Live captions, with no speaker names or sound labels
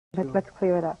Let's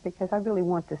clear it up, because I really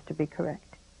want this to be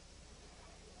correct.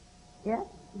 Yes,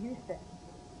 you said.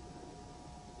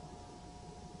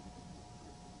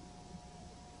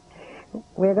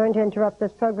 We're going to interrupt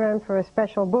this program for a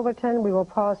special bulletin. We will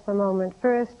pause for a moment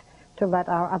first to let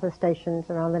our other stations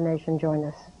around the nation join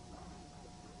us.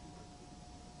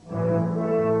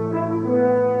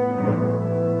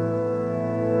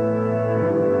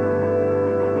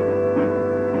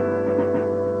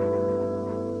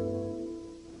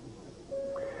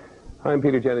 I'm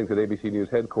Peter Jennings at ABC News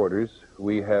headquarters.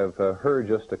 We have heard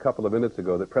just a couple of minutes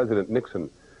ago that President Nixon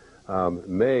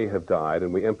may have died,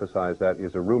 and we emphasize that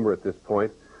is a rumor at this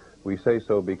point. We say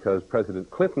so because President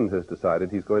Clinton has decided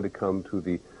he's going to come to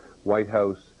the White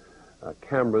House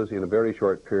cameras in a very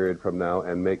short period from now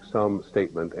and make some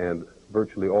statement, and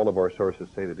virtually all of our sources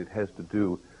say that it has to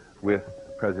do with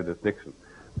President Nixon.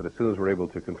 But as soon as we're able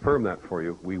to confirm that for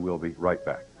you, we will be right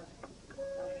back.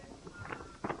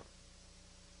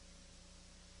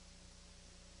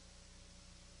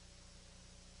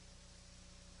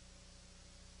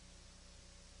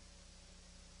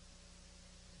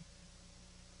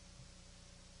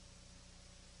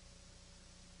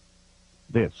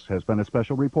 This has been a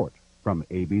special report from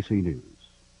ABC News.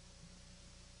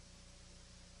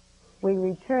 We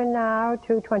return now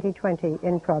to 2020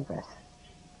 in progress.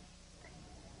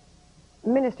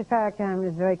 Minister Farrakhan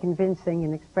is very convincing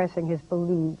in expressing his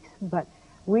beliefs, but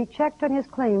we checked on his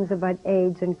claims about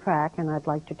AIDS and crack, and I'd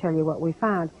like to tell you what we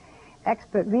found.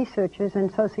 Expert researchers and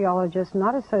sociologists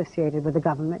not associated with the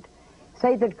government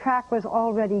say that crack was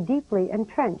already deeply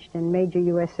entrenched in major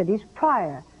U.S. cities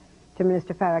prior to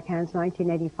Minister Farrakhan's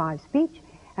 1985 speech,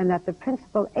 and that the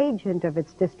principal agent of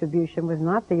its distribution was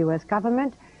not the U.S.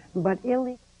 government, but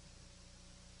illegal.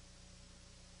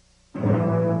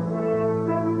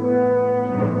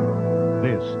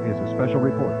 This is a special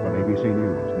report from ABC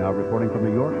News. Now reporting from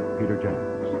New York, Peter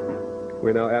Jennings.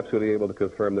 We're now absolutely able to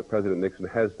confirm that President Nixon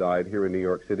has died here in New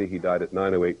York City. He died at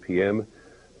 9:08 p.m.,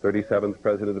 37th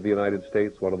President of the United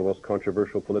States, one of the most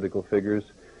controversial political figures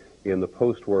in the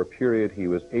post-war period. He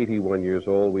was 81 years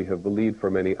old. We have believed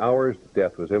for many hours that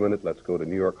death was imminent. Let's go to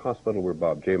New York Hospital, where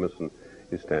Bob Jamieson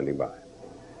is standing by.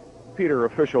 Peter,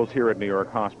 officials here at New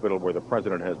York Hospital, where the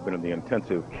president has been in the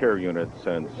intensive care unit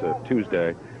since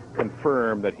Tuesday,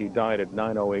 confirmed that he died at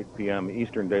 9:08 p.m.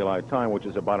 Eastern Daylight Time, which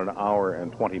is about an hour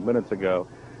and 20 minutes ago.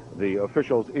 The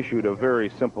officials issued a very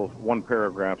simple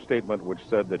one-paragraph statement which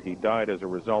said that he died as a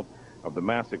result of the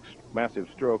massive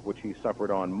stroke which he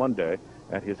suffered on Monday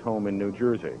at his home in New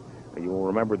Jersey. You will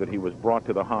remember that he was brought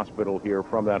to the hospital here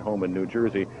from that home in New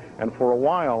Jersey, and for a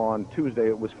while on Tuesday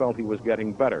it was felt he was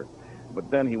getting better.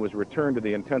 But then he was returned to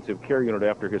the intensive care unit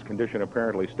after his condition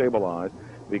apparently stabilized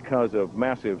because of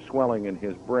massive swelling in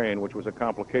his brain, which was a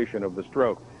complication of the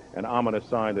stroke, an ominous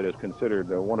sign that is considered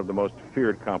one of the most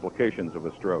feared complications of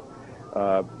a stroke.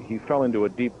 He fell into a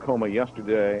deep coma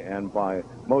yesterday, and by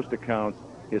most accounts,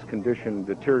 his condition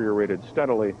deteriorated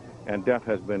steadily, and death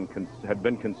had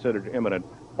been considered imminent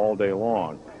all day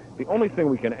long. The only thing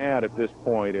we can add at this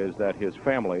point is that his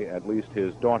family, at least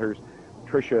his daughters,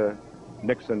 Tricia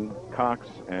Nixon Cox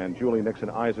and Julie Nixon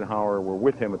Eisenhower, were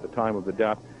with him at the time of the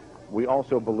death. We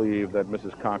also believe that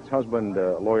Mrs. Cox's husband,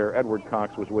 lawyer Edward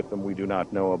Cox, was with them. We do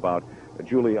not know about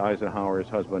Julie Eisenhower's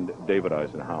husband, David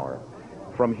Eisenhower.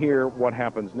 From here, what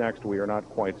happens next, we are not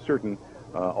quite certain,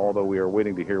 although we are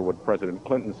waiting to hear what President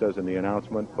Clinton says in the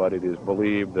announcement, but it is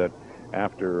believed that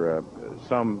after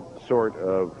some sort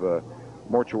of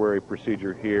mortuary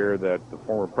procedure here, that the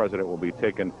former president will be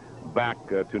taken back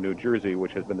to New Jersey,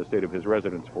 which has been the state of his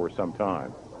residence for some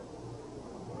time.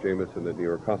 Jamieson at New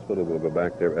York Hospital. We'll go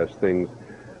back there as things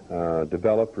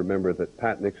develop. Remember that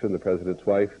Pat Nixon, the president's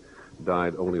wife,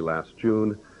 died only last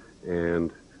June,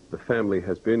 and the family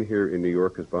has been here in New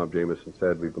York, as Bob Jamieson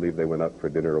said. We believe they went out for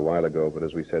dinner a while ago, but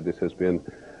as we said, this has been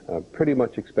pretty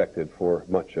much expected for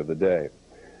much of the day.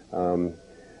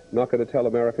 Not going to tell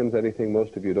Americans anything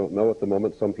most of you don't know at the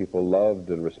moment. Some people loved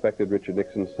and respected Richard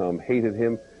Nixon, some hated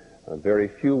him. Very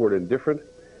few were indifferent.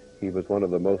 He was one of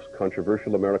the most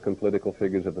controversial American political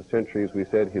figures of the century. As we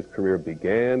said, his career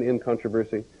began in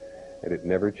controversy, and it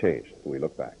never changed when we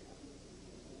look back.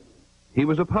 He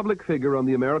was a public figure on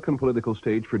the American political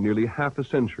stage for nearly half a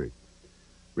century.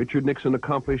 Richard Nixon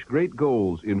accomplished great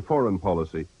goals in foreign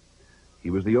policy.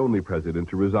 He was the only president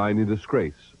to resign in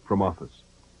disgrace from office.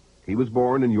 He was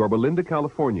born in Yorba Linda,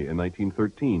 California in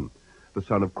 1913, the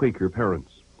son of Quaker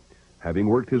parents. Having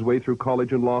worked his way through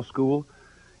college and law school,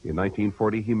 in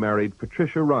 1940 he married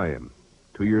Patricia Ryan.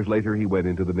 2 years later he went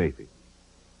into the Navy.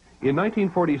 In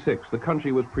 1946, the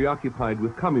country was preoccupied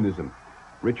with communism.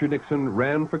 Richard Nixon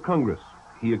ran for Congress.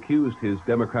 he accused his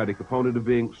Democratic opponent of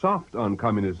being soft on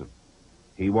communism.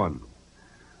 He won.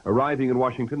 Arriving in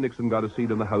Washington, Nixon got a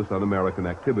seat on the House Un-American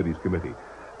Activities Committee,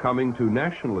 coming to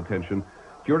national attention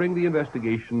during the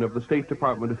investigation of the State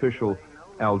Department official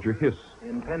Alger Hiss.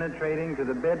 In penetrating to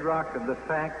the bedrock of the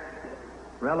facts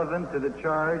relevant to the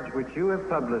charge which you have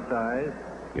publicized.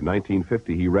 In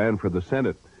 1950, he ran for the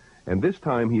Senate, and this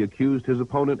time he accused his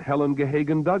opponent Helen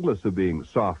Gahagan Douglas of being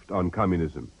soft on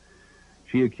communism.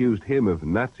 She accused him of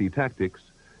Nazi tactics,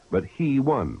 but he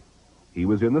won. He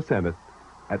was in the Senate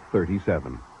at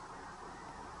 37.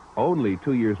 Only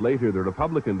 2 years later, the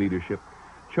Republican leadership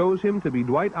chose him to be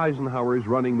Dwight Eisenhower's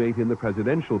running mate in the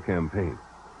presidential campaign.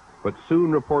 But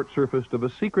soon reports surfaced of a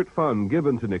secret fund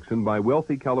given to Nixon by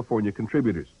wealthy California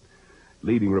contributors.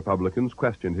 Leading Republicans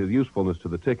questioned his usefulness to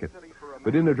the ticket.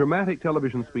 But in a dramatic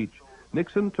television speech,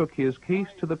 Nixon took his case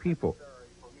to the people.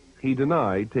 He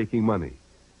denied taking money.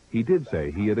 He did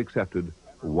say he had accepted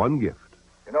one gift.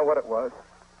 You know what it was?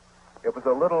 It was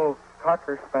a little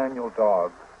Cocker Spaniel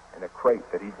dog in a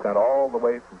crate that he sent all the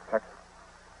way from Texas.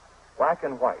 Black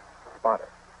and white, spotted.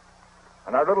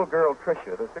 And our little girl,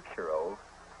 Tricia, the 6-year-old,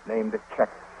 named it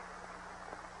Checker.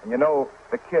 And you know,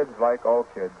 the kids, like all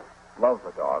kids, love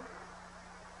the dog.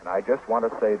 And I just want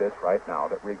to say this right now,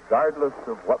 that regardless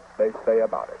of what they say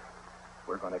about it,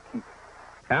 we're going to keep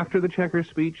it. After the Checker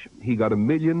speech, he got 1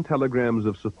 million telegrams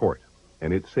of support,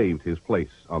 and it saved his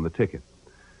place on the ticket.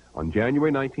 On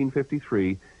January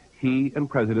 1953, he and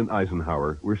President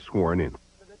Eisenhower were sworn in.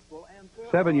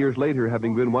 7 years later,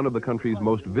 having been one of the country's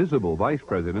most visible vice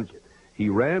presidents, he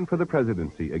ran for the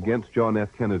presidency against John F.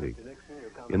 Kennedy.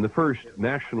 In the first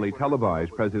nationally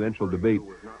televised presidential debate,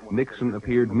 Nixon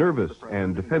appeared nervous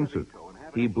and defensive.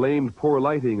 He blamed poor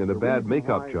lighting and a bad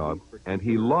makeup job, and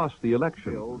he lost the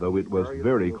election, though it was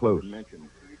very close.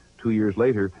 2 years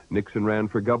later, Nixon ran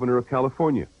for governor of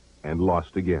California and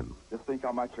lost again. Just think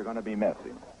how much you're going to be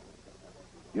missing.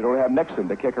 You don't have Nixon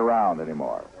to kick around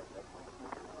anymore.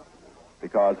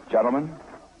 Because, gentlemen,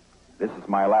 this is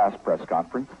my last press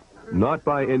conference. Not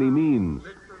by any means.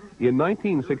 In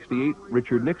 1968,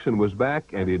 Richard Nixon was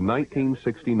back, and in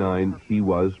 1969, he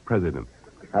was president.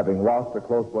 Having lost a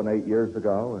close one 8 years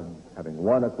ago and having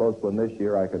won a close one this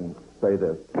year, I can say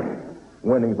this.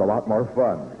 Winning's a lot more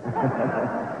fun.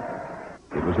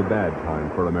 It was a bad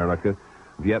time for America.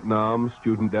 Vietnam,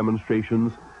 student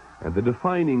demonstrations, and the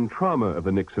defining trauma of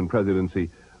the Nixon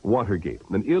presidency, Watergate,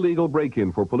 an illegal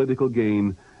break-in for political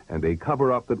gain, and a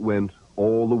cover-up that went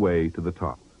all the way to the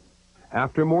top.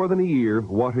 After more than a year,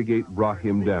 Watergate brought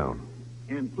him down.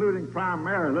 Including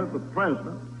primarily the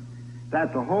president,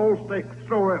 that the whole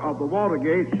story of the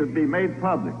Watergate should be made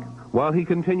public. While he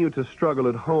continued to struggle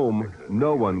at home,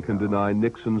 no one can deny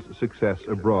Nixon's success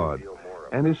abroad.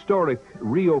 An historic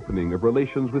reopening of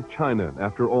relations with China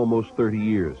after almost 30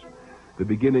 years. The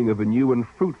beginning of a new and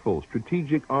fruitful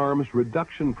strategic arms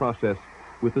reduction process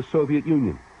with the Soviet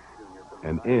Union.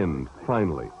 An end,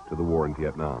 finally, to the war in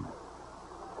Vietnam.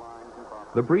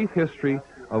 The brief history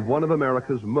of one of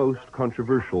America's most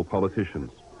controversial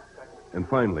politicians. And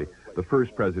finally, the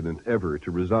first president ever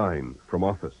to resign from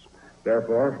office.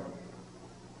 Therefore,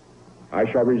 I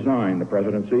shall resign the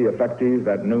presidency effective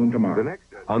at noon tomorrow.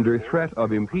 Under threat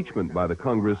of impeachment by the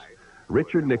Congress,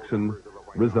 Richard Nixon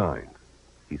resigned.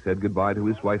 He said goodbye to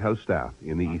his White House staff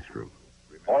in the East Room.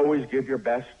 Always give your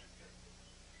best.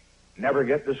 Never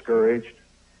get discouraged.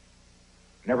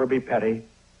 Never be petty.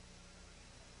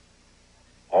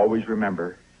 Always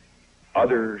remember,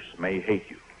 others may hate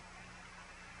you.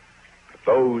 But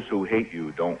those who hate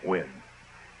you don't win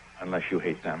unless you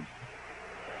hate them.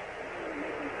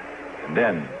 And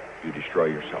then you destroy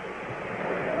yourself.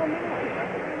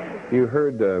 You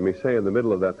heard me say in the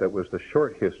middle of that was the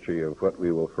short history of what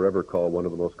we will forever call one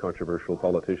of the most controversial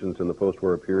politicians in the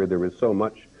post-war period. There is so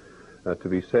much to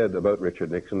be said about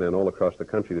Richard Nixon, and all across the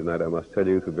country tonight, I must tell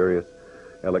you, through various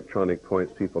electronic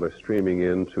points, people are streaming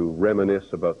in to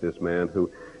reminisce about this man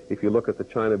who, if you look at the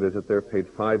China visit there, paid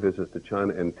 5 visits to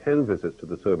China and 10 visits to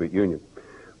the Soviet Union.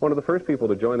 One of the first people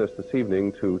to join us this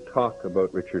evening to talk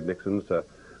about Richard Nixon's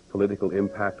political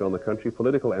impact on the country,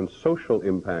 political and social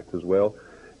impact as well,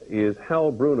 is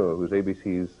Hal Bruno, who's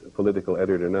ABC's political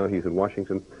editor now. He's in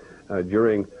Washington.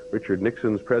 During Richard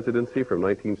Nixon's presidency from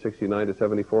 1969 to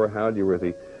 74, Hal, you were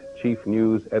the chief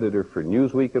news editor for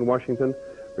Newsweek in Washington.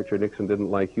 Richard Nixon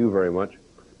didn't like you very much.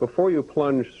 Before you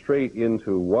plunge straight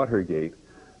into Watergate,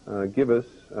 give us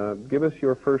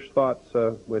your first thoughts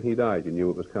when he died. You knew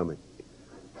it was coming.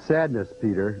 Sadness,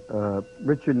 Peter.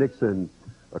 Richard Nixon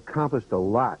accomplished a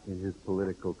lot in his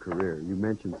political career. You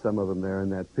mentioned some of them there in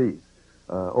that piece.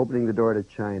 Opening the door to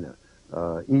China,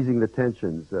 easing the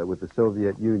tensions with the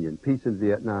Soviet Union, peace in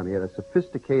Vietnam. He had a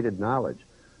sophisticated knowledge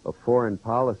of foreign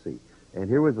policy. And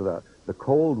here was the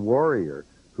cold warrior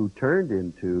who turned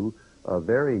into a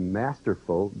very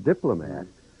masterful diplomat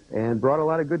and brought a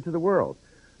lot of good to the world.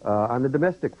 On the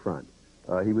domestic front,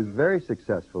 he was very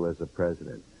successful as a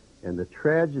president. And the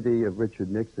tragedy of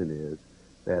Richard Nixon is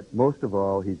that most of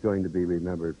all, he's going to be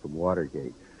remembered from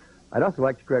Watergate. I'd also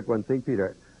like to correct one thing,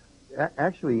 Peter.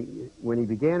 Actually, when he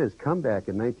began his comeback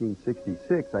in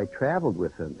 1966, I traveled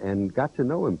with him and got to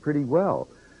know him pretty well.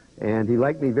 And he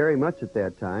liked me very much at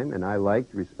that time, and I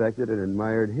liked, respected, and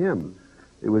admired him.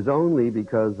 It was only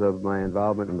because of my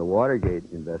involvement in the Watergate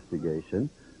investigation.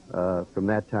 From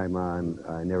that time on,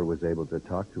 I never was able to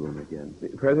talk to him again.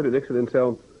 President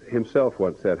Nixon himself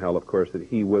once said, Hal, of course, that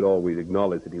he would always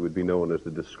acknowledge that he would be known as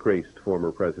the disgraced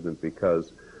former president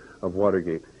because of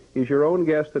Watergate. Is your own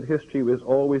guess that history is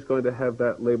always going to have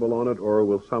that label on it, or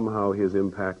will somehow his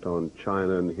impact on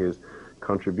China and his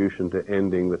contribution to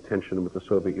ending the tension with the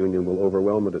Soviet Union will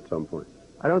overwhelm it at some point?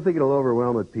 I don't think it'll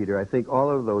overwhelm it, Peter. I think all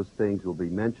of those things will be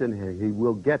mentioned, and he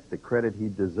will get the credit he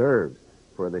deserves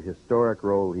for the historic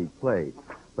role he played.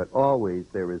 But always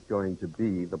there is going to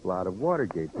be the blot of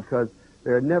Watergate, because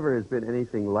there never has been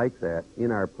anything like that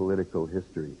in our political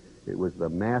history. It was the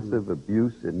massive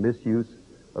abuse and misuse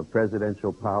of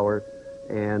presidential power,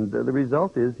 and the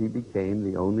result is he became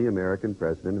the only American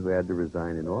president who had to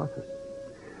resign in office.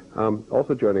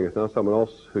 Also joining us now, someone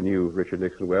else who knew Richard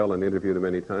Nixon well and interviewed him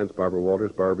many times, Barbara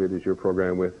Walters. Barbara, it is your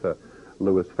program with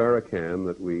Louis Farrakhan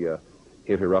that we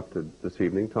interrupted this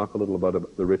evening. Talk a little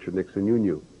about the Richard Nixon you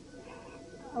knew.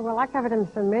 Well, I covered him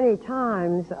so many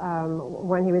times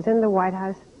when he was in the White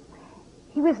House.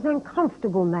 He was an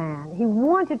uncomfortable man. He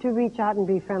wanted to reach out and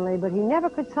be friendly, but he never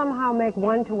could somehow make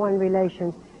one-to-one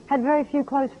relations, had very few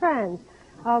close friends.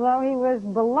 Although he was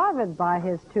beloved by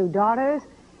his 2 daughters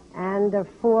and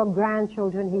 4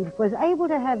 grandchildren, he was able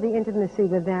to have the intimacy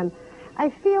with them. I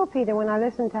feel, Peter, when I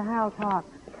listen to Hal talk,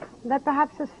 that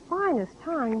perhaps his finest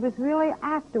time was really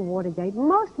after Watergate.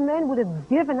 Most men would have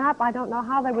given up. I don't know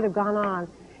how they would have gone on.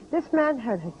 This man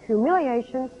had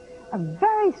humiliation, a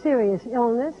very serious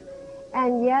illness,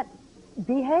 and yet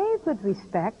behaved with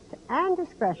respect and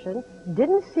discretion,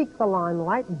 didn't seek the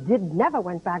limelight, never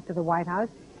went back to the White House,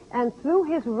 and through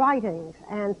his writings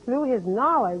and through his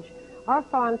knowledge of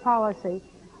foreign policy,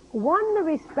 won the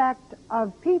respect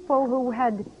of people who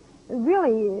had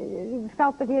really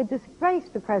felt that he had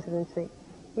disgraced the presidency.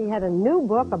 He had a new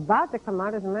book about to come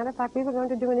out. As a matter of fact, we were going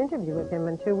to do an interview with him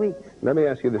in 2 weeks. Let me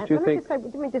ask you this. Let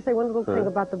me just say one little thing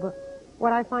about the book.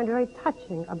 What I find very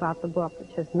touching about the book,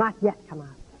 which has not yet come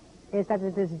out, is that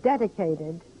it is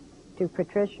dedicated to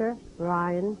Patricia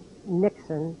Ryan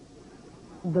Nixon,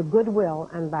 the goodwill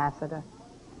ambassador.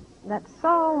 That's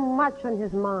so much on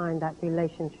his mind, that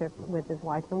relationship with his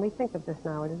wife, and we think of this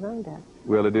now at his own death.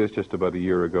 Well, it is just about a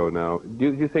year ago now.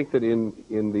 Do you think that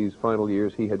in these final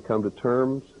years he had come to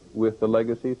terms with the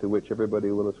legacy to which everybody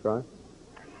will ascribe?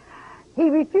 He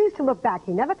refused to look back.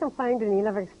 He never complained and he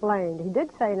never explained. He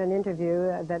did say in an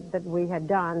interview that we had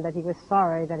done that he was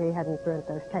sorry that he hadn't burnt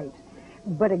those tapes.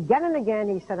 But again and again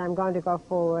he said, I'm going to go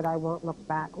forward, I won't look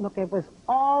back. Look, it was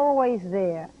always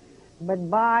there. But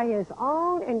by his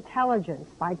own intelligence,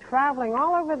 by traveling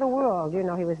all over the world, you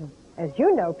know, he was, as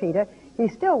you know, Peter, he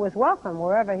still was welcome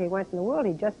wherever he went in the world.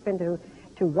 He'd just been to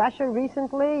Russia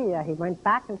recently. He went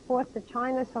back and forth to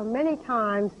China so many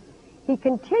times. He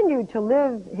continued to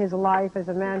live his life as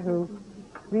a man who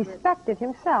respected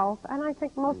himself, and I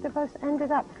think most of us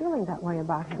ended up feeling that way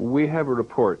about him. We have a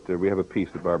report, we have a piece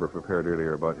that Barbara prepared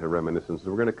earlier about her reminiscences.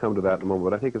 We're going to come to that in a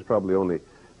moment, but I think it's probably only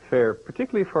fair,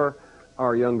 particularly for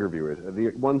our younger viewers.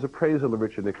 One's appraisal of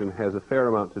Richard Nixon has a fair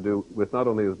amount to do with not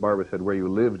only, as Barbara said, where you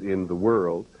lived in the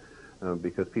world,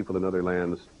 because people in other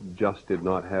lands just did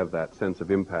not have that sense of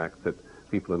impact that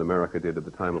people in America did at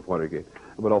the time of Watergate,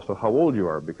 but also how old you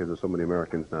are, because there's so many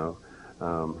Americans now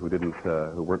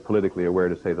who weren't politically aware,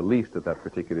 to say the least, at that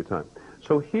particular time.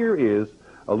 So here is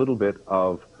a little bit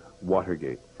of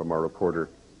Watergate from our reporter,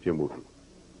 Jim Wooten.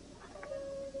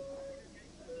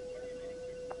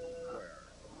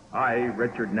 I,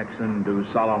 Richard Nixon, do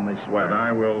solemnly swear that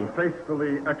I will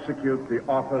faithfully execute the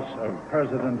office of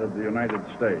President of the United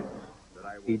States.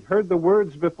 He'd heard the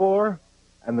words before,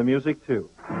 and the music too.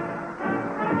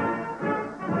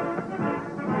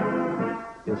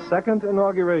 His second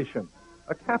inauguration,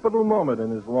 a capital moment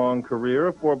in his long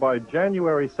career, for by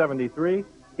January '73,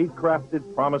 he'd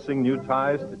crafted promising new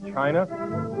ties to China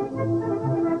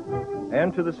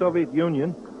and to the Soviet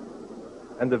Union,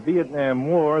 and the Vietnam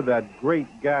War, that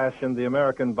great gash in the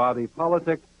American body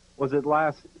politic, was at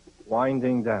last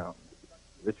winding down.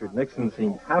 Richard Nixon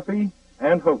seemed happy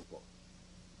and hopeful.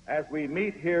 As we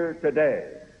meet here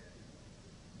today,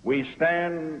 we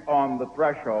stand on the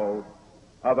threshold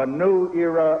of a new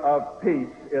era of peace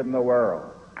in the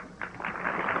world.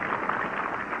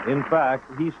 In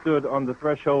fact, he stood on the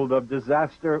threshold of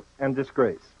disaster and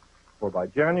disgrace. For by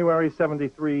January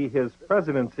 73, his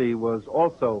presidency was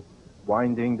also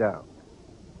winding down.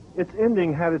 Its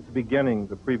ending had its beginning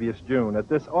the previous June at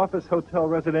this office hotel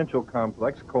residential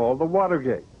complex called the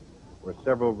Watergate, where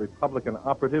several Republican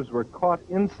operatives were caught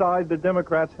inside the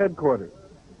Democrats' headquarters.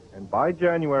 And by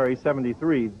January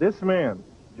 73, this man,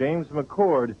 James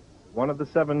McCord, one of the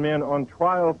 7 men on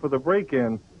trial for the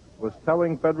break-in, was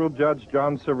telling federal judge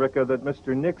John Sirica that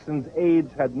Mr. Nixon's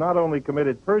aides had not only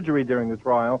committed perjury during the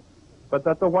trial, but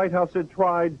that the White House had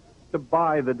tried to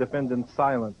buy the defendant's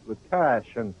silence with cash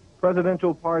and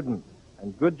presidential pardons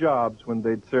and good jobs when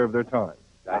they'd served their time.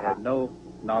 I had no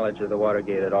knowledge of the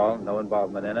Watergate at all, no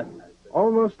involvement in it.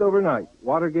 Almost overnight,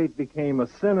 Watergate became a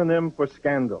synonym for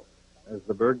scandal, as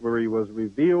the burglary was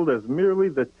revealed as merely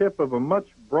the tip of a much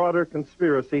broader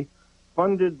conspiracy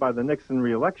funded by the Nixon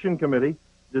Re-Election Committee,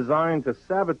 designed to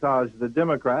sabotage the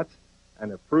Democrats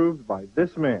and approved by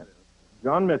this man,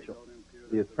 John Mitchell,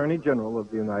 the Attorney General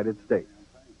of the United States.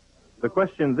 The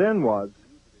question then was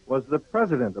the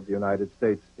President of the United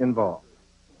States involved?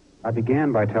 I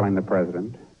began by telling the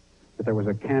President that there was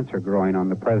a cancer growing on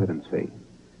the presidency,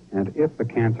 and if the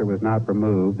cancer was not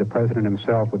removed, the President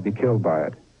himself would be killed by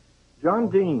it. John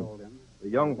Dean, the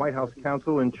young White House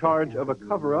counsel in charge of a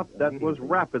cover-up that was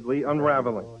rapidly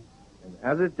unraveling. And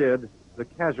as it did, the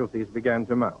casualties began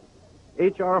to mount.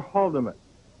 H.R. Haldeman,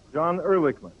 John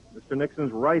Ehrlichman, Mr.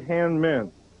 Nixon's right-hand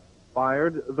men,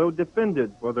 fired, though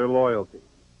defended for their loyalty.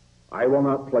 I will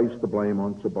not place the blame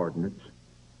on subordinates,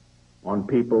 on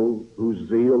people whose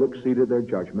zeal exceeded their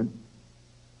judgment,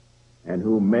 and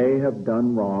who may have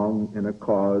done wrong in a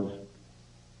cause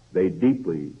they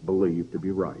deeply believe to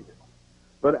be right.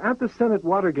 But at the Senate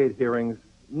Watergate hearings,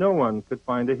 no one could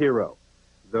find a hero,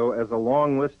 though as a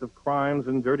long list of crimes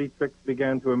and dirty tricks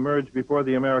began to emerge before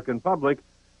the American public,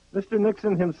 Mr.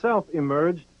 Nixon himself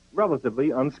emerged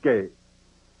relatively unscathed.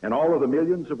 In all of the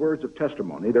millions of words of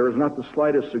testimony, there is not the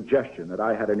slightest suggestion that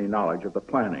I had any knowledge of the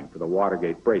planning for the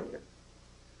Watergate break-in.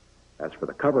 As for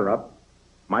the cover-up,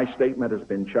 my statement has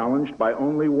been challenged by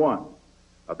only one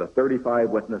of the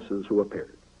 35 witnesses who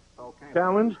appeared.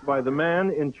 Challenged by the man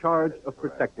in charge of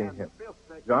protecting him,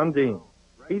 John Dean.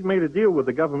 He'd made a deal with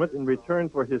the government in return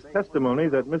for his testimony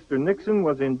that Mr. Nixon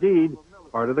was indeed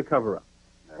part of the cover-up.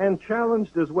 And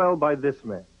challenged as well by this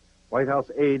man, White House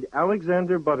aide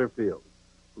Alexander Butterfield,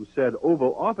 who said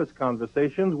Oval Office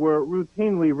conversations were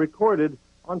routinely recorded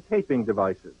on taping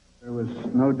devices. There was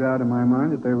no doubt in my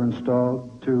mind that they were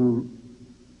installed to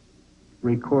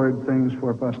record things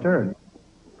for posterity.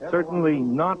 Certainly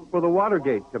not for the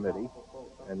Watergate Committee,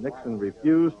 and Nixon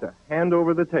refused to hand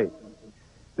over the tapes.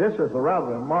 This is a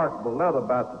rather remarkable note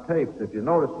about the tapes. If you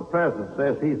notice, the president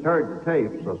says he's heard the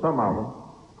tapes, or some of them,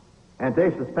 and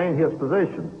they sustain his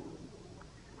position.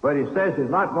 But he says he's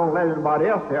not going to let anybody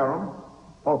else hear them,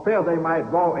 for fear they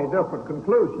might draw a different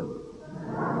conclusion.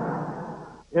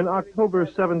 In October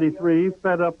 73,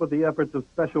 fed up with the efforts of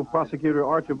Special Prosecutor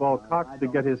Archibald Cox to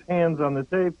get his hands on the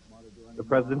tapes, the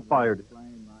president fired him.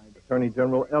 Attorney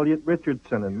General Elliot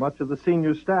Richardson and much of the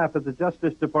senior staff at the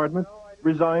Justice Department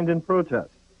resigned in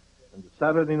protest. And the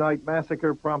Saturday night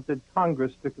massacre prompted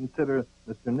Congress to consider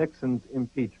Mr. Nixon's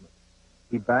impeachment.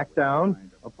 He backed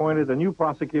down, appointed a new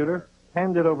prosecutor,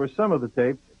 handed over some of the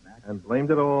tapes, and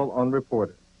blamed it all on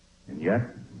reporters. And yet,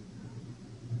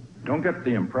 don't get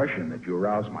the impression that you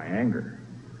aroused my anger.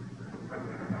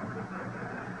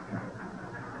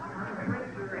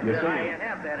 You see, I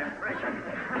have that impression.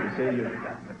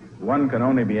 One can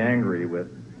only be angry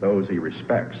with those he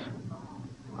respects.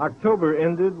 October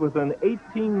ended with an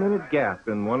 18-minute gap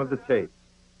in one of the tapes.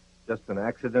 Just an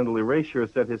accidental erasure,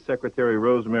 said his secretary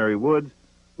Rosemary Woods,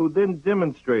 who then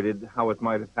demonstrated how it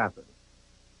might have happened.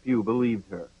 Few believed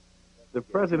her. The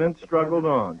president struggled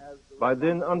on, by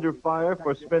then under fire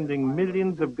for spending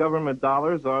millions of government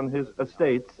dollars on his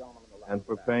estates and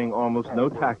for paying almost no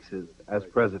taxes as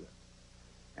president.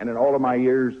 And in all of my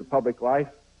years of public life,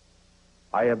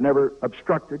 I have never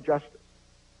obstructed justice.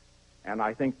 And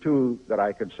I think, too, that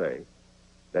I can say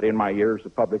that in my years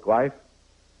of public life,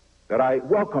 that I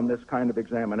welcome this kind of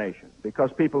examination,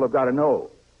 because people have got to know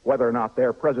whether or not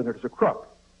their president is a crook.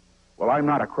 Well, I'm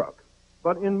not a crook.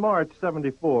 But in March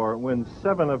 74, when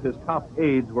 7 of his top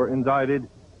aides were indicted,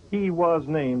 he was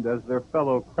named as their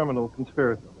fellow criminal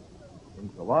conspirator. In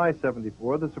July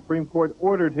 74, the Supreme Court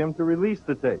ordered him to release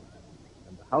the tapes,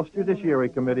 and the House Judiciary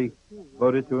Committee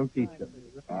voted to impeach him.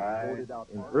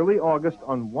 In early August,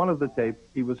 on one of the tapes,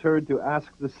 he was heard to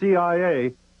ask the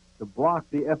CIA to block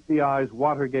the FBI's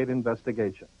Watergate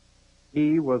investigation.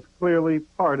 He was clearly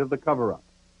part of the cover-up.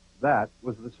 That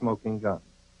was the smoking gun.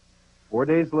 4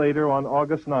 days later, on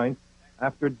August 9th,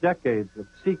 after decades of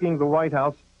seeking the White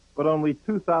House, but only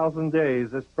 2,000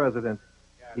 days as president,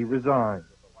 he resigned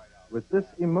with this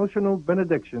emotional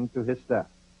benediction to his staff.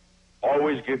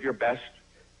 Always give your best.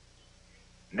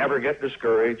 Never get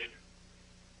discouraged.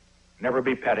 Never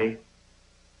be petty.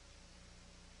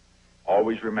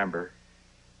 Always remember,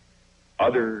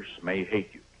 others may hate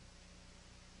you.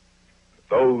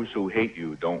 But those who hate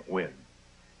you don't win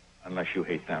unless you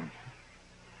hate them.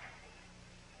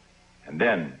 And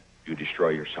then you destroy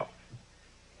yourself.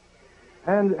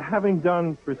 And having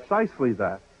done precisely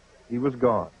that, he was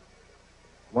gone.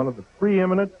 One of the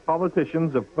preeminent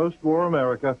politicians of post-war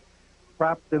America,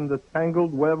 trapped in the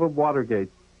tangled web of Watergate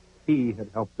he had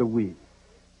helped to weave.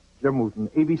 Jim Wooten,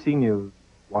 ABC News,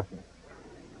 Washington.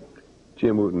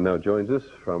 Jim Wooten now joins us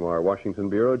from our Washington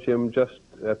Bureau. Jim, just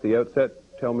at the outset,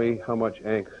 tell me how much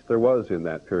angst there was in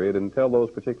that period, and tell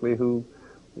those particularly who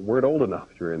weren't old enough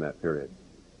during that period.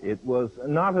 It was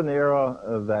not an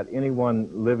era that anyone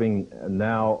living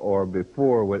now or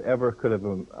before would ever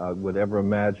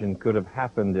imagine could have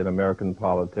happened in American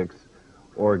politics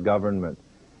or government.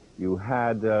 You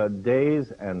had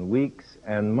days and weeks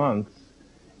and months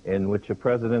in which a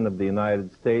president of the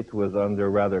United States was under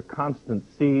rather constant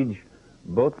siege,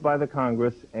 both by the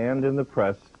Congress and in the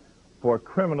press, for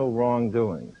criminal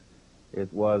wrongdoings.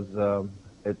 It was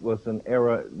an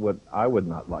era what I would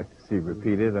not like to see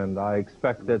repeated, and I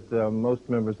expect that most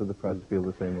members of the press feel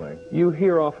the same way. You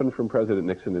hear often from President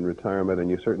Nixon in retirement,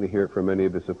 and you certainly hear it from many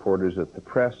of his supporters, that the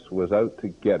press was out to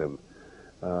get him,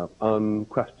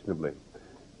 unquestionably.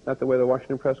 Is that the way the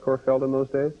Washington Press Corps felt in those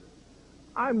days?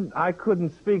 I couldn't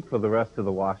speak for the rest of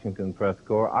the Washington Press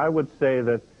Corps. I would say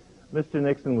that Mr.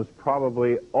 Nixon was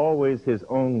probably always his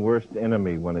own worst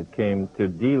enemy when it came to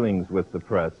dealings with the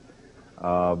press.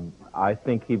 I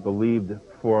think he believed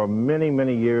for many,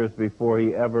 many years before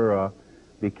he ever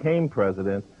became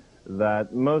president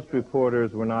that most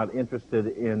reporters were not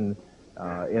interested in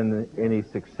any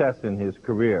success in his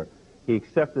career. He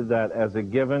accepted that as a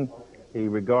given. He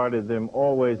regarded them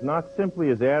always not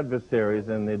simply as adversaries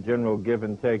in the general give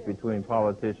and take between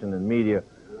politician and media,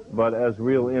 but as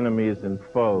real enemies and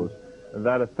foes.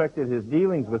 That affected his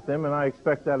dealings with them, and I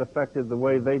expect that affected the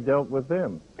way they dealt with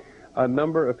him. A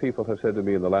number of people have said to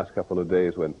me in the last couple of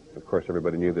days, when, of course,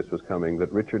 everybody knew this was coming,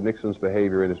 that Richard Nixon's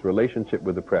behavior in his relationship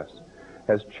with the press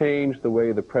has changed the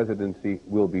way the presidency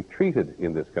will be treated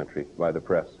in this country by the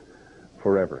press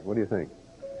forever. What do you think?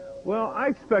 Well, I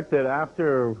expect that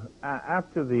after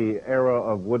the era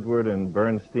of Woodward and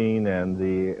Bernstein and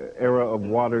the era of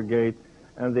Watergate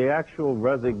and the actual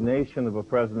resignation of a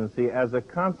presidency as a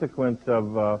consequence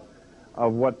of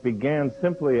what began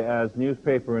simply as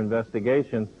newspaper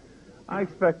investigations, I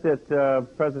expect that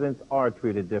presidents are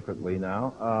treated differently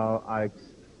now. I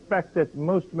expect that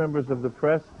most members of the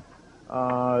press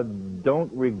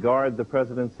don't regard the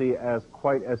presidency as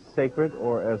quite as sacred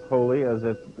or as holy as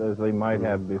they might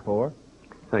have before.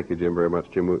 Thank you, Jim, very much.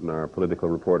 Jim Wooten, our political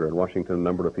reporter in Washington. A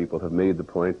number of people have made the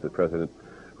point that President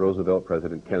Roosevelt,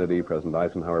 President Kennedy, President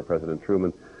Eisenhower, President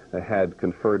Truman had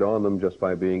conferred on them just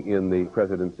by being in the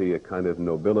presidency a kind of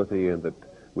nobility, and that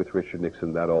with Richard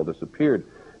Nixon that all disappeared.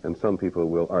 And some people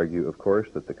will argue, of course,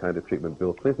 that the kind of treatment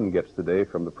Bill Clinton gets today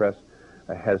from the press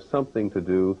has something to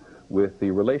do with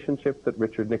the relationship that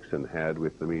Richard Nixon had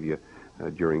with the media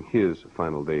during his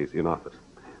final days in office.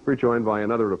 We're joined by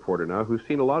another reporter now who's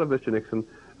seen a lot of Mr. Nixon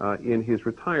in his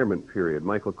retirement period,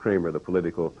 Michael Kramer, the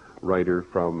political writer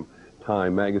from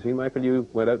Time magazine. Michael, you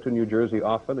went out to New Jersey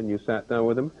often and you sat down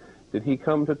with him. Did he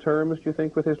come to terms, do you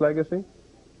think, with his legacy?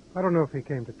 I don't know if he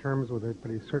came to terms with it,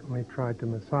 but he certainly tried to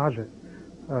massage it.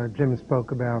 Jim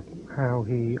spoke about how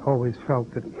he always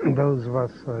felt that those of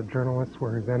us journalists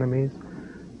were his enemies.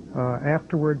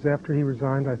 Afterwards, after he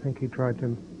resigned, I think he tried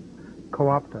to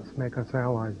co-opt us, make us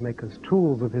allies, make us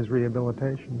tools of his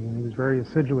rehabilitation. And he was very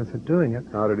assiduous at doing it.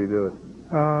 How did he do it?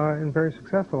 And very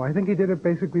successful. I think he did it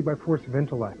basically by force of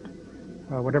intellect.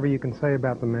 Whatever you can say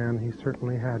about the man, he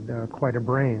certainly had quite a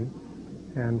brain.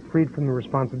 And freed from the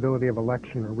responsibility of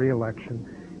election or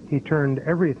re-election, he turned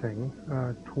everything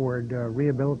toward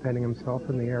rehabilitating himself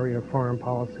in the area of foreign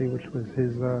policy, which was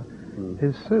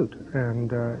his suit.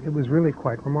 And it was really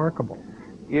quite remarkable.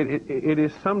 It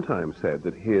is sometimes said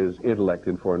that his intellect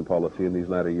in foreign policy in these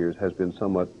latter years has been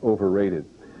somewhat overrated.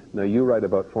 Now, you write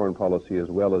about foreign policy as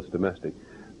well as domestic.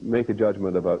 Make a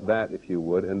judgment about that, if you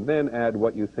would, and then add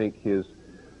what you think his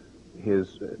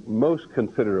his most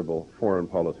considerable foreign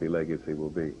policy legacy will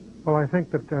be? Well, I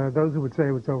think that those who would say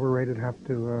it's overrated have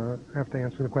to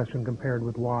answer the question compared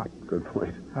with what. Good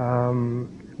point.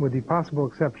 With the possible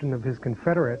exception of his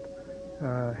Confederate,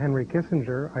 Henry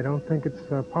Kissinger, I don't think it's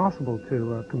possible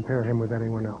to compare him with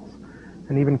anyone else.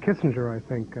 And even Kissinger, I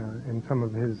think, in some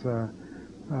of his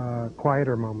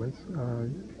quieter moments,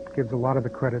 gives a lot of the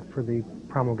credit for the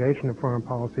promulgation of foreign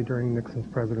policy during Nixon's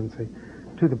presidency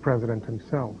to the president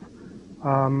himself.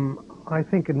 I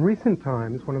think in recent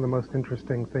times, one of the most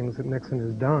interesting things that Nixon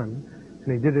has done,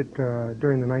 and he did it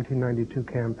during the 1992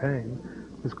 campaign,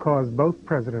 was cause both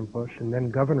President Bush and then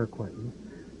Governor Clinton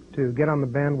to get on the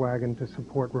bandwagon to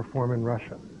support reform in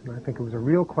Russia. And I think it was a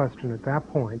real question at that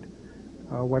point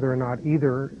whether or not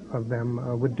either of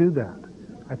them would do that.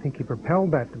 I think he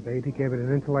propelled that debate. He gave it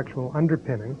an intellectual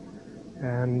underpinning,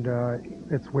 and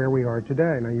it's where we are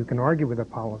today. Now, you can argue with a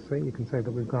policy. You can say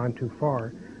that we've gone too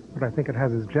far, but I think it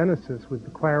has its genesis with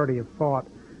the clarity of thought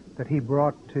that he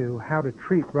brought to how to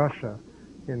treat Russia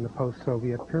in the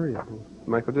post-Soviet period.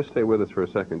 Michael, just stay with us for a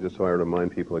second, just so I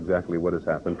remind people exactly what has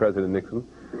happened. President Nixon,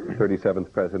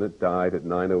 37th president, died at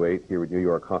 9:08 here at New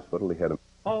York Hospital. He had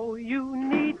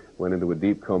went into a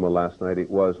deep coma last night. It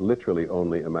was literally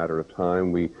only a matter of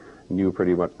time. We knew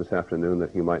pretty much this afternoon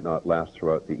that he might not last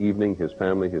throughout the evening. His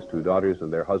family, his two daughters,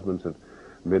 and their husbands have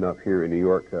been up here in New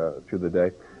York through the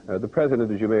day. The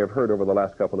president, as you may have heard over the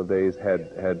last couple of days,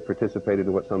 had participated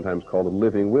in what's sometimes called a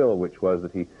living will, which was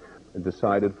that he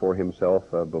decided for himself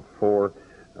before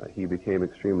he became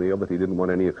extremely ill that he didn't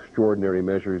want any extraordinary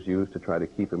measures used to try to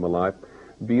keep him alive.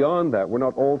 Beyond that, we're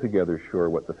not altogether sure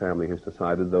what the family has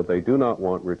decided, though they do not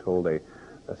want, we're told, a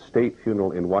state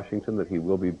funeral in Washington, that he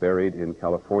will be buried in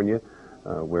California,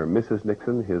 where Mrs.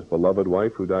 Nixon, his beloved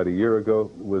wife, who died a year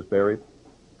ago, was buried.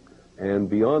 And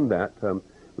beyond that,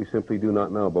 we simply do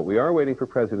not know. But we are waiting for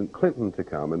President Clinton to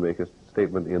come and make a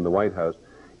statement in the White House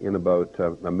in about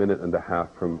a minute and a half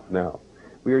from now.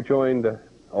 We are joined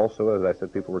also, as I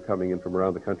said, people were coming in from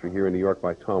around the country here in New York,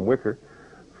 by Tom Wicker,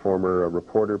 former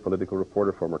reporter, political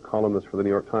reporter, former columnist for the New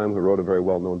York Times, who wrote a very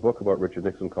well-known book about Richard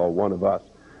Nixon called One of Us.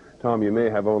 Tom, you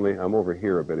may have only, I'm over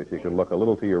here a bit, if you can look a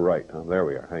little to your right. Tom, there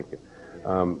we are, thank you.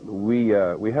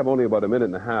 We have only about a minute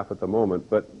and a half at the moment,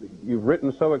 but you've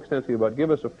written so extensively about, give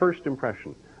us a first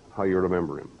impression of how you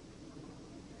remember him.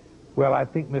 Well, I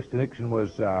think Mr. Nixon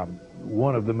was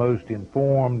one of the most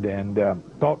informed and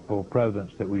thoughtful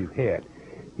presidents that we've had.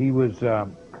 He was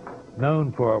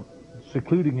known for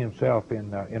secluding himself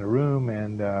in a room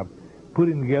and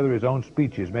putting together his own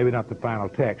speeches, maybe not the final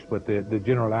text, but the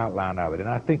general outline of it. And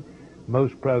I think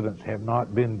most presidents have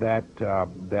not been that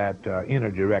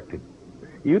inner-directed.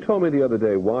 You told me the other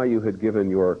day why you had given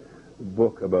your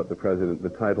book about the president the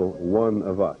title One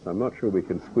of Us. I'm not sure we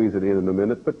can squeeze it in a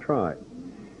minute, but try.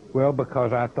 Well,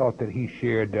 because I thought that he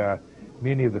shared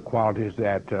many of the qualities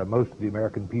that most of the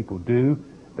American people do.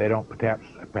 They don't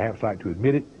perhaps like to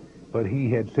admit it, but he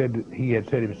had said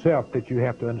himself that you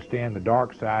have to understand the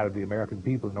dark side of the American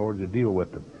people in order to deal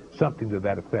with them, something to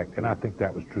that effect, and I think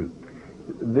that was true.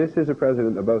 This is a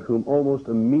president about whom almost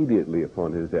immediately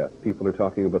upon his death, people are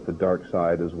talking about the dark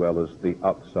side as well as the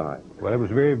upside. Well, it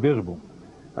was very visible.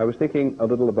 I was thinking a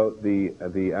little about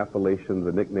the appellation,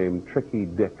 the nickname Tricky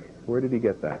Dick. Where did he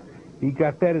get that? He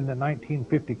got that in the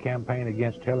 1950 campaign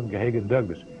against Helen Gahagan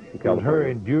Douglas. It was her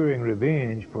enduring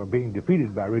revenge for being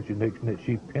defeated by Richard Nixon that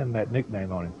she pinned that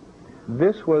nickname on him.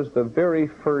 This was the very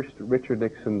first Richard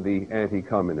Nixon, the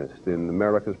anti-communist, in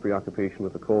America's preoccupation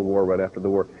with the Cold War right after the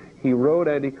war. He rode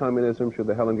anti-communism through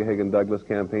the Helen Gahagan Douglas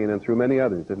campaign and through many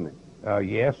others, didn't he?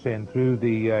 Yes, and through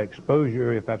the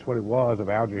exposure, if that's what it was, of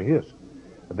Alger Hiss.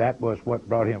 That was what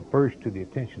brought him first to the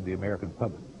attention of the American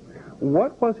public.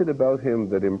 What was it about him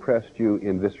that impressed you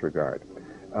in this regard?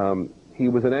 He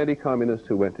was an anti-communist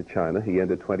who went to China. He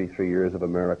ended 23 years of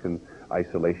American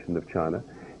isolation of China.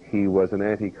 He was an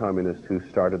anti-communist who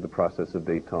started the process of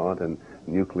détente and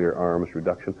nuclear arms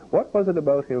reduction. What was it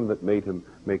about him that made him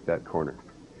make that corner?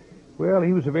 Well,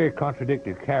 he was a very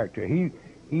contradictory character.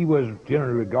 He was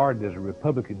generally regarded as a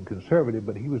Republican conservative,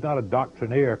 but he was not a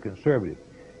doctrinaire conservative.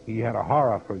 He had a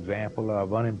horror, for example,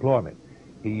 of unemployment.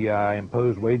 He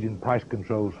imposed wage and price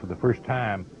controls for the first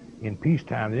time in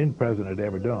peacetime that any president had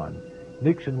ever done.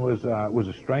 Nixon was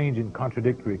a strange and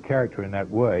contradictory character in that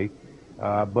way,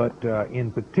 but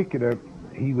in particular,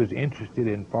 he was interested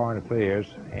in foreign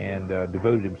affairs and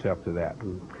devoted himself to that.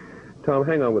 Tom,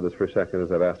 hang on with us for a second,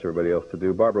 as I've asked everybody else to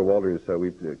do. Barbara Walters,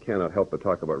 we cannot help but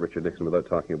talk about Richard Nixon without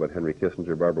talking about Henry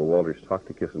Kissinger. Barbara Walters talked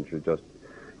to Kissinger just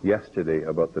yesterday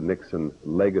about the Nixon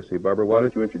legacy. Barbara, why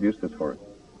don't you introduce this for us?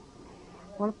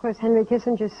 Well, of course, Henry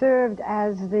Kissinger served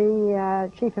as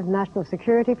the Chief of National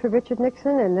Security for Richard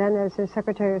Nixon, and then as his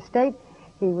Secretary of State.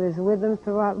 He was with them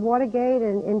throughout Watergate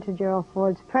and into Gerald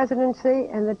Ford's presidency,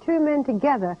 and the two men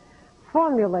together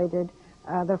formulated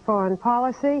the foreign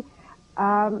policy,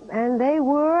 and they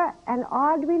were an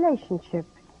odd relationship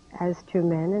as two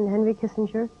men, and Henry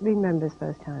Kissinger remembers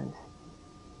those times.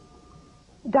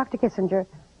 Dr. Kissinger,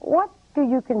 what do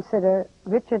you consider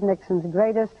Richard Nixon's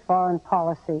greatest foreign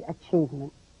policy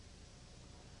achievement?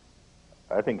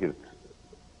 I think his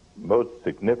most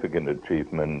significant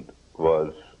achievement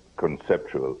was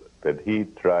conceptual, that he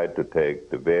tried to take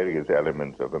the various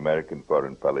elements of American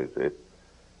foreign policy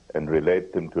and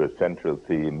relate them to a central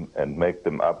theme and make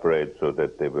them operate so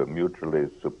that they were mutually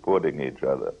supporting each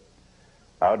other.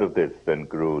 Out of this then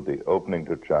grew the opening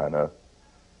to China,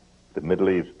 the Middle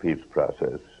East peace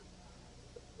process,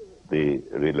 the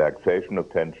relaxation of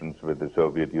tensions with the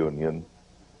Soviet Union,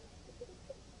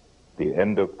 the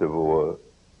end of the war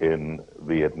in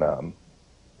Vietnam,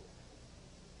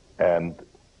 and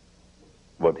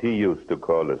what he used to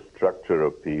call a structure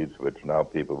of peace, which now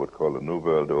people would call a New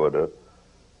World Order,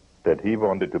 that he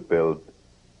wanted to build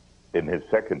in his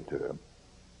second term.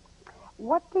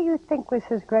 What do you think was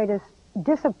his greatest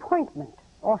disappointment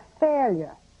or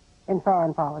failure in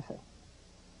foreign policy?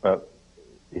 Well,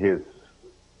 his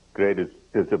greatest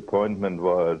disappointment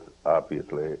was,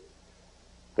 obviously,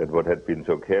 that what had been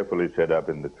so carefully set up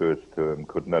in the first term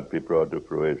could not be brought to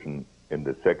fruition in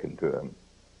the second term.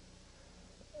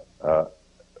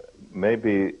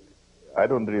 Maybe, I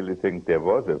don't really think there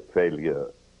was a failure,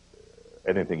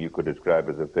 anything you could describe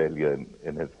as a failure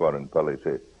in his foreign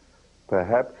policy.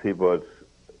 Perhaps he was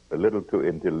a little too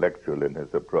intellectual in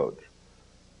his approach.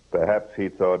 Perhaps he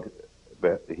thought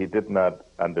that he did not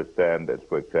understand, as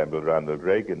for example Ronald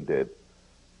Reagan did,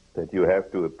 that you have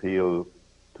to appeal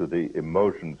to the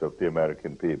emotions of the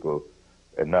American people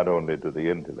and not only to the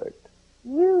intellect.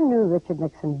 You knew Richard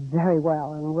Nixon very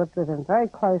well and worked with him very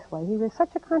closely. He was such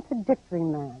a contradictory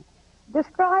man.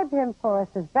 Describe him for us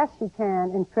as best you can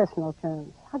in personal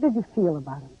terms. How did you feel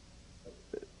about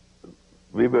him?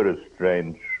 We were a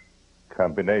strange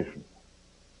combination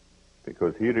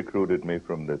because he recruited me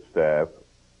from the staff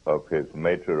of his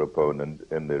major opponent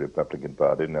in the Republican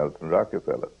Party, Nelson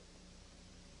Rockefeller.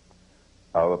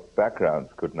 Our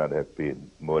backgrounds could not have been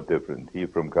more different. He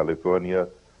from California,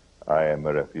 I a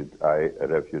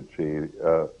refugee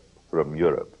from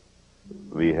Europe.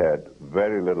 We had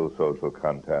very little social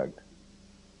contact,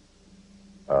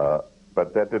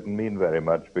 but that didn't mean very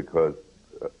much because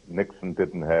Nixon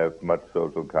didn't have much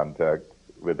social contact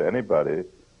with anybody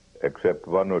except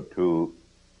one or two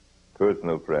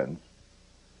personal friends.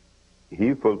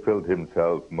 He fulfilled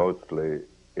himself mostly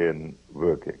in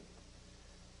working.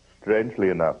 Strangely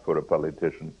enough for a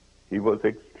politician, he was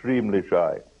extremely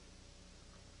shy.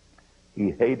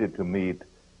 He hated to meet,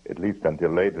 at least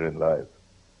until later in life,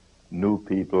 new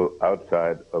people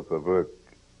outside of a work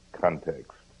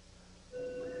context.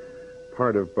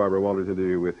 Part of Barbara Walters'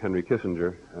 interview with Henry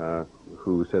Kissinger,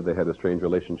 who said they had a strange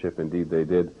relationship. Indeed, they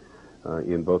did.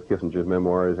 In both Kissinger's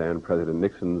memoirs and President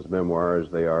Nixon's memoirs,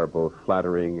 they are both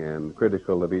flattering and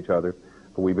critical of each other.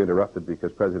 But we've interrupted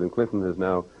because President Clinton has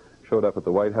now showed up at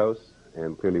the White House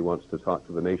and clearly wants to talk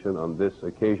to the nation on this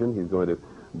occasion. He's going to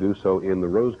do so in the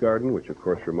Rose Garden, which of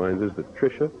course reminds us that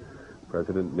Tricia,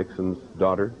 President Nixon's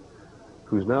daughter,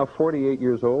 who's now 48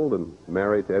 years old and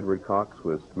married to Edward Cox,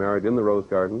 was married in the Rose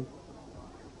Garden.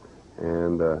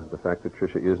 And the fact that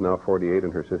Tricia is now 48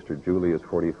 and her sister Julie is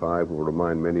 45 will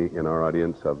remind many in our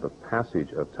audience of the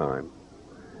passage of time.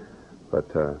 But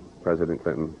President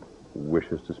Clinton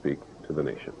wishes to speak to the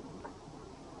nation.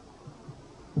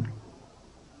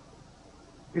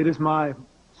 It is my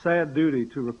sad duty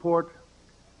to report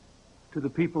to the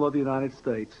people of the United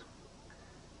States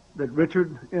that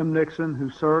Richard M. Nixon, who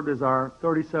served as our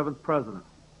 37th president,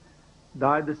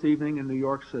 died this evening in New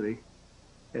York City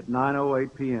at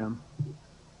 9:08 p.m.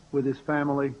 with his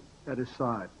family at his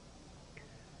side.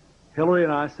 Hillary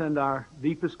and I send our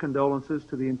deepest condolences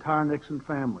to the entire Nixon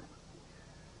family.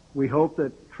 We hope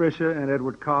that Tricia and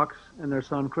Edward Cox and their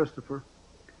son Christopher,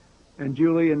 and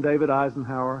Julie and David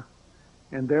Eisenhower,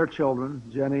 and their children,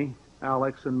 Jenny,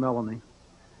 Alex, and Melanie,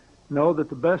 know that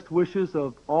the best wishes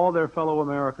of all their fellow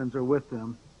Americans are with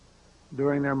them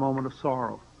during their moment of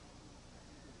sorrow.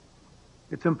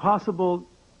 It's impossible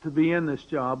to be in this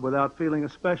job without feeling a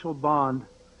special bond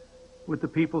with the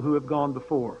people who have gone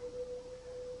before.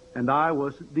 And I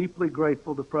was deeply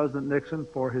grateful to President Nixon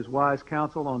for his wise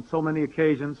counsel on so many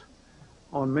occasions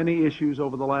on many issues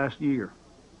over the last year.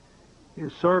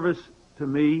 His service to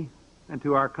me and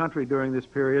to our country during this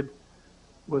period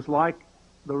was like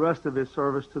the rest of his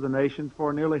service to the nation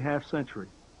for nearly half century.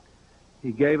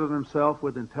 He gave of himself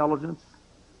with intelligence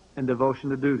and devotion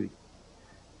to duty,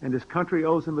 and his country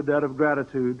owes him a debt of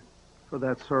gratitude for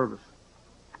that service.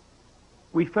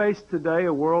 We face today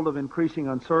a world of increasing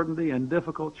uncertainty and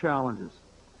difficult challenges,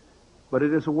 but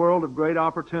it is a world of great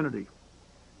opportunity,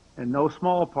 in no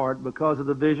small part because of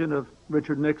the vision of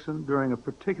Richard Nixon during a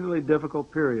particularly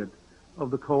difficult period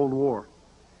of the Cold War.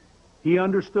 He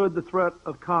understood the threat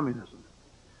of communism,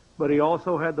 but he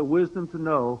also had the wisdom to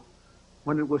know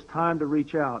when it was time to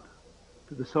reach out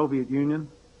to the Soviet Union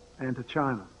and to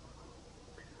China.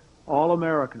 All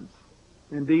Americans,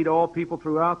 indeed all people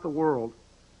throughout the world,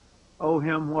 owe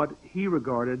him what he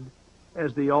regarded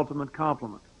as the ultimate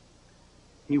compliment.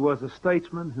 He was a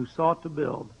statesman who sought to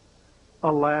build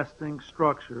a lasting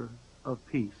structure of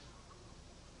peace.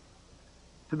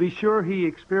 To be sure, he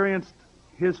experienced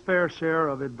his fair share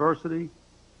of adversity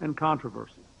and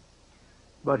controversy,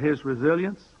 but his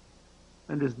resilience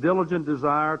and his diligent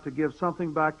desire to give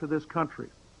something back to this country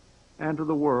and to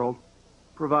the world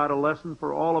provide a lesson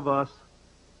for all of us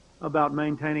about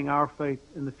maintaining our faith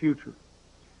in the future.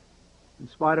 In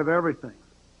spite of everything,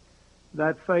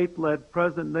 that faith led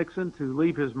President Nixon to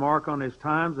leave his mark on his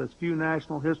times as few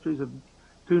national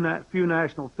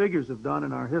figures have done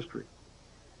in our history,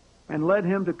 and led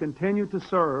him to continue to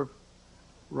serve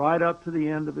right up to the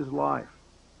end of his life.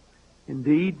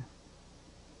 Indeed,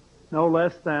 no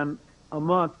less than a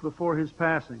month before his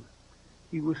passing,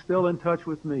 he was still in touch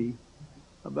with me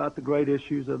about the great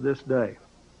issues of this day.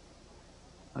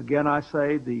 Again, I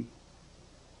say the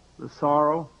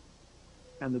sorrow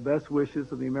and the best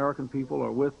wishes of the American people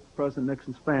are with President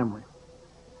Nixon's family.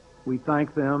 We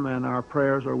thank them, and our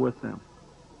prayers are with them.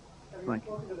 Thank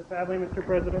you. Have you spoken to the family, Mr.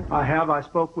 President? I have. I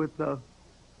spoke with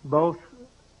both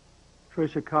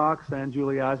Tricia Cox and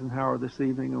Julie Eisenhower this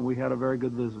evening, and we had a very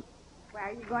good visit. Well,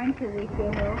 are you going to the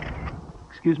funeral?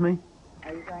 Excuse me?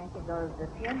 Are you going to go to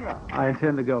the funeral? I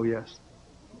intend to go, yes.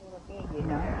 Will it be, you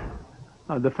know?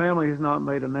 The family has not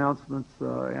made announcements,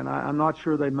 and I'm not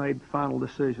sure they made final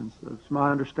decisions. It's my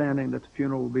understanding that the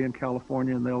funeral will be in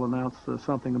California, and they'll announce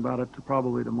something about it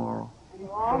probably tomorrow. Will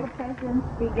all the presidents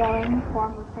be going,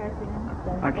 former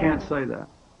presidents? I can't say that.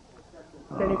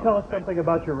 Can you tell us something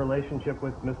about your relationship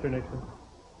with Mr. Nixon?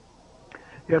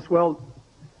 Yes, well,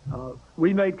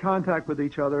 we made contact with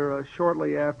each other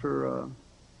shortly after,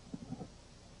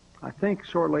 I think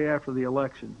shortly after the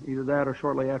election, either that or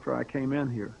shortly after I came in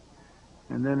here.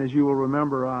 And then, as you will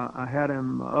remember, I had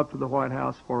him up to the White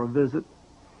House for a visit.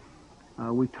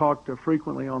 We talked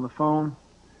frequently on the phone.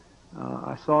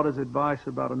 I sought his advice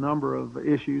about a number of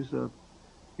issues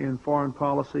in foreign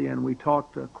policy, and we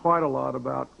talked quite a lot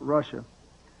about Russia.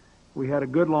 We had a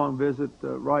good long visit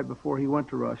right before he went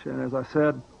to Russia, and as I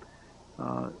said,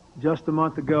 just a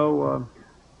month ago,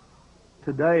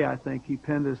 today I think, he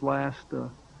penned his last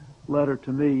letter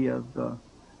to me of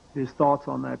his thoughts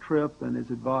on that trip and his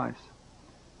advice.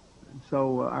 And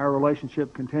so our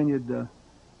relationship continued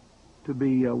to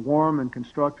be warm and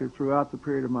constructive throughout the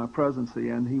period of my presidency,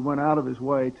 and he went out of his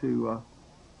way to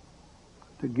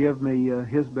give me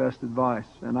his best advice.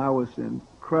 And I was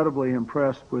incredibly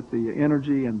impressed with the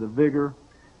energy and the vigor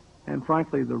and,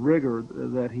 frankly, the rigor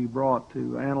that he brought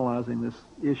to analyzing this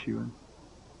issue. And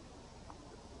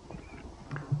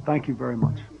thank you very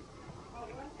much.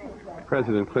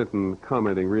 President Clinton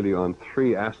commenting really on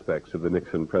three aspects of the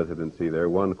Nixon presidency there.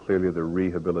 One, clearly the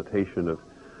rehabilitation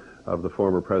of the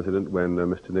former president when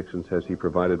Mr. Nixon says he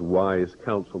provided wise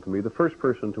counsel to me. The first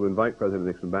person to invite President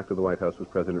Nixon back to the White House was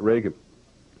President Reagan,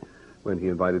 when he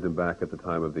invited him back at the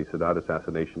time of the Sadat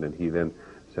assassination, and he then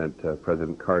sent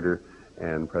President Carter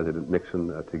and President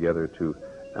Nixon together to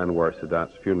Anwar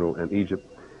Sadat's funeral in Egypt.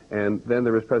 And then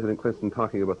there is President Clinton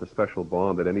talking about the special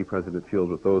bond that any president feels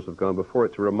with those who have gone before.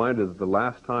 It's a reminder that the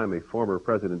last time a former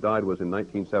president died was in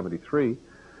 1973,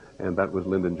 and that was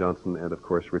Lyndon Johnson, and of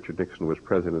course Richard Nixon was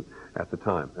president at the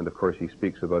time. And of course he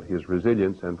speaks about his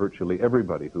resilience, and virtually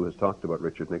everybody who has talked about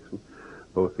Richard Nixon,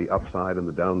 both the upside and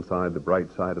the downside, the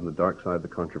bright side and the dark side, the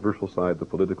controversial side, the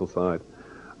political side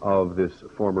of this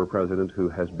former president who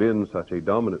has been such a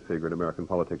dominant figure in American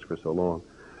politics for so long,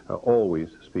 always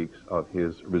speaks of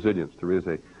his resilience. There is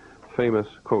a famous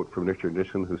quote from Richard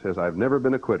Nixon who says, "I've never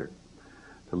been a quitter.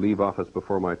 To leave office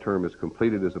before my term is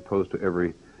completed as opposed to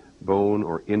every bone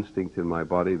or instinct in my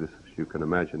body." This, as you can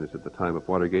imagine, is at the time of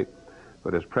Watergate.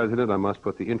 "But as president, I must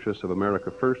put the interests of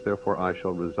America first. Therefore, I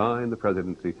shall resign the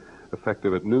presidency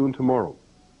effective at noon tomorrow,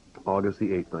 August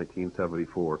the 8th,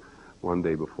 1974, one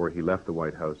day before he left the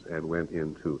White House and went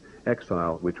into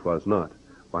exile, which was not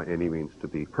by any means to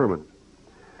be permanent."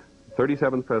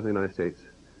 37th President of the United States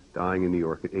dying in New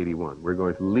York at 81. We're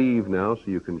going to leave now so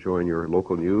you can join your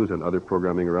local news and other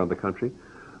programming around the country.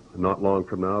 Not long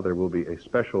from now, there will be a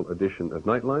special edition of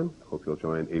Nightline. Hope you'll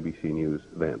join ABC News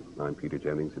then. I'm Peter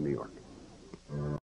Jennings in New York.